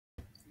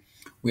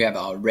We have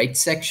our rate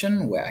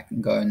section where I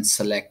can go and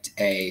select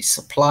a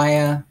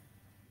supplier.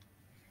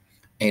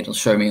 It'll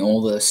show me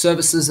all the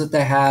services that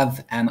they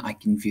have, and I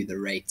can view the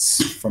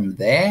rates from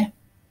there.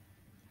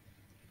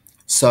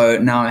 So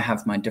now I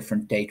have my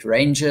different date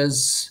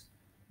ranges,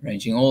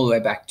 ranging all the way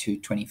back to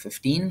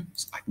 2015.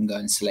 So I can go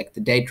and select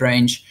the date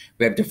range.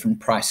 We have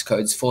different price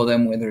codes for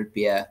them, whether it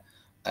be a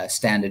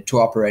standard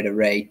tour operator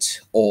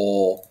rate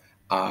or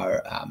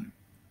our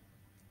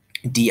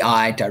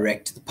DI,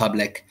 direct to the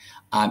public.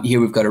 Here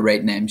we've got a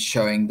rate name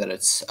showing that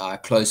it's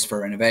closed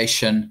for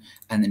renovation,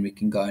 and then we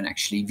can go and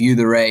actually view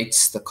the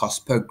rates, the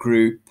cost per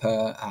group,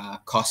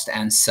 cost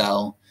and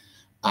sell.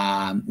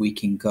 We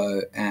can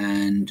go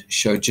and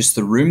show just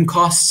the room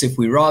costs if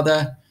we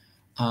rather.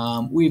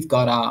 We've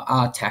got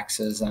our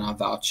taxes and our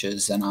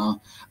vouchers and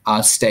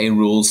our stay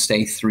rules,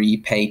 stay 3,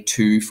 pay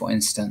 2, for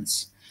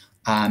instance.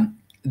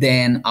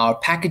 Then our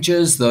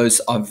packages, those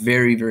are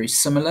very, very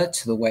similar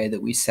to the way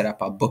that we set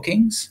up our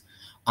bookings.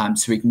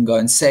 So we can go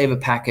and save a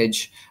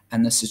package,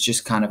 and this is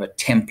just kind of a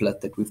template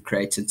that we've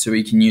created so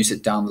we can use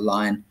it down the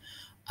line.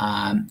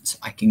 So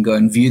I can go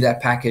and view that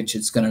package.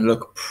 It's going to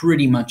look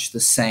pretty much the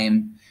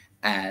same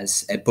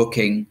as a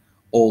booking,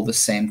 all the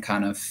same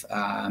kind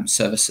of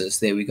services.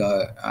 There we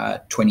go,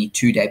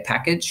 22-day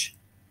package.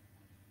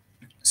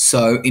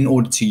 So in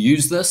order to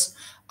use this,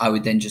 I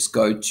would then just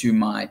go to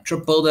my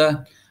trip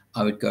builder.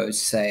 I would go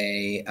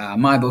say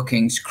my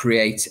bookings,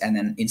 create, and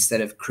then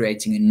instead of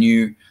creating a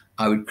new,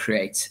 I would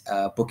create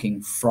a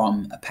booking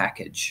from a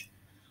package.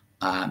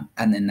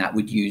 And then that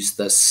would use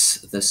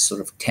this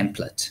sort of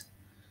template.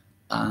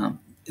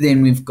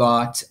 Then we've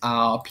got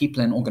our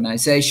people and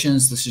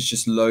organizations. This is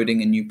just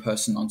loading a new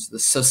person onto the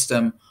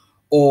system,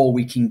 or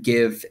we can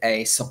give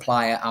a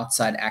supplier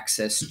outside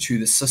access to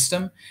the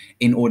system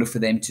in order for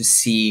them to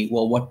see,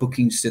 well, what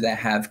bookings do they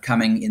have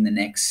coming in the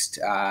next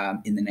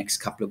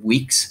couple of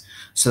weeks.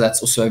 So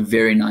that's also a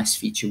very nice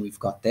feature we've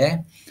got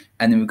there.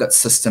 And then we've got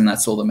system,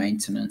 that's all the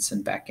maintenance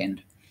and back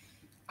end.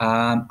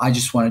 I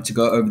just wanted to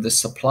go over the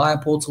supplier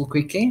portal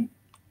quickly.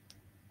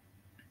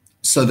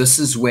 So this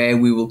is where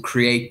we will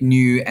create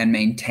new and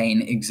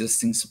maintain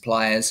existing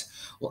suppliers.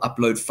 We'll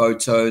upload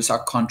photos,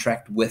 our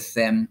contract with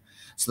them.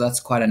 So that's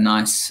quite a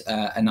nice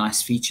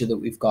feature that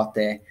we've got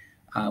there.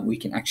 We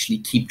can actually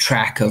keep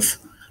track of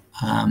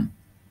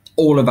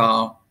all of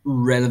our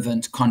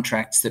relevant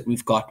contracts that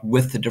we've got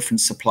with the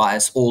different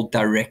suppliers all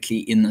directly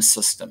in the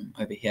system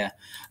over here.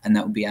 And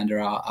that would be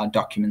under our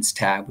documents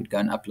tab. We'd go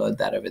and upload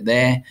that over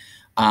there.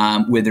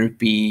 Whether it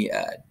be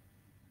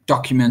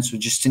documents or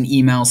just an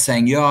email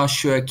saying, yeah,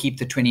 sure, keep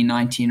the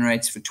 2019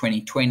 rates for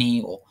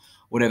 2020 or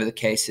whatever the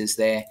case is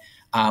there.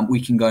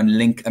 We can go and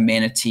link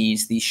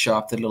amenities. These show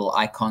up the little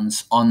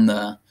icons on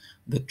the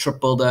trip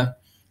builder.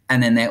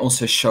 And then they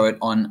also show it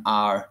on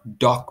our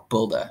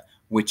DocBuilder,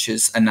 which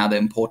is another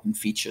important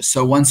feature.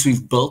 So once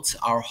we've built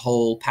our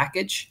whole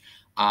package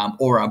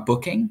or our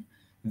booking,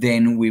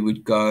 then we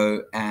would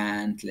go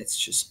and let's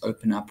just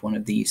open up one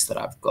of these that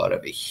I've got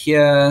over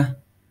here.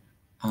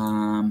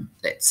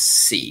 Let's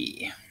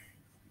see.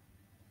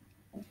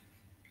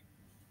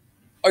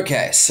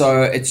 Okay,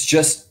 so it's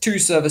just 2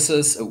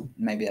 services. Oh,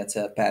 maybe that's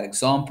a bad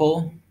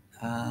example.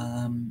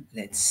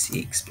 Let's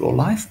see, explore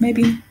life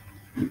maybe.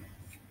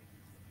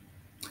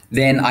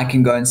 Then I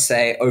can go and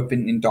say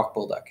open in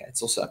DocBuilder. Okay,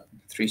 it's also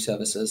 3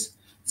 services.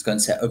 Let's go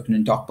and say open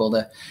in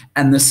DocBuilder.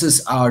 And this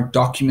is our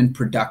document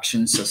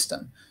production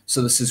system.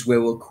 So this is where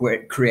we'll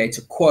create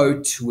a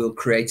quote, we'll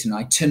create an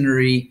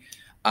itinerary,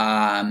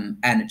 and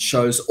it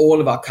shows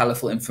all of our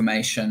colorful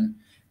information.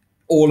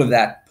 All of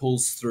that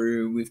pulls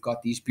through. We've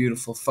got these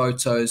beautiful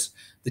photos.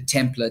 The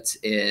template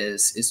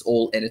is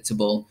all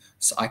editable.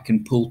 So I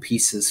can pull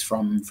pieces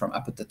from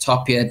up at the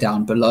top here,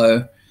 down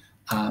below,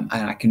 and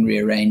I can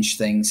rearrange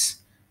things.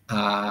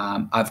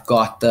 I've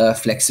got the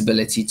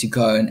flexibility to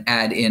go and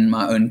add in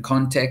my own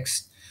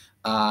context.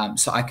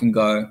 So I can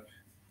go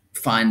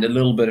find a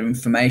little bit of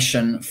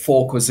information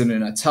for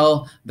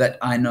KwaZulu-Natal that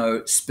I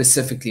know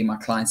specifically my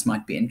clients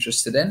might be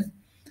interested in.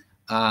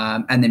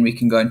 And then we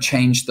can go and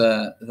change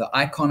the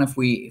icon if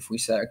we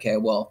say, okay,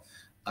 well,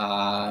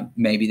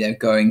 maybe they're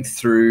going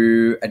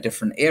through a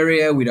different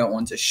area. We don't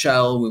want a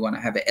shell. We want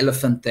to have an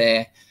elephant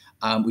there.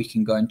 We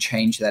can go and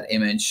change that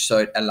image. So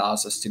it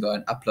allows us to go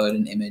and upload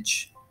an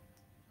image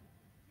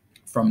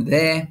from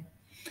there.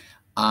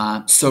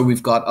 So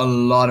we've got a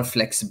lot of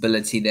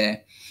flexibility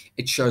there.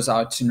 It shows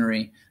our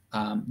itinerary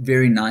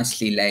very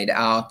nicely laid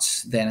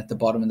out. Then at the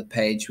bottom of the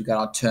page, we've got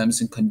our terms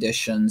and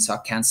conditions,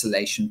 our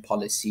cancellation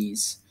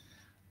policies.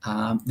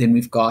 Then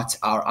we've got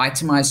our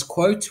itemized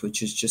quote,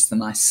 which is just a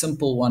nice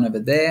simple one over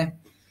there.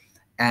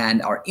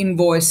 And our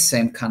invoice,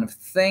 same kind of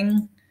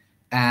thing.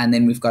 And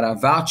then we've got our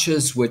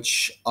vouchers,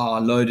 which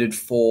are loaded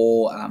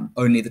for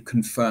only the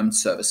confirmed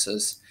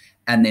services.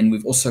 And then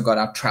we've also got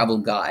our travel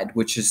guide,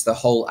 which is the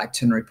whole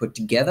itinerary put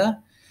together.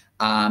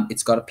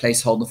 It's got a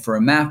placeholder for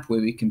a map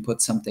where we can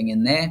put something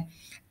in there.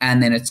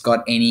 And then it's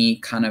got any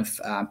kind of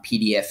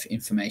PDF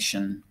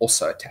information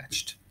also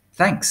attached.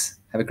 Thanks.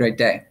 Have a great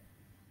day.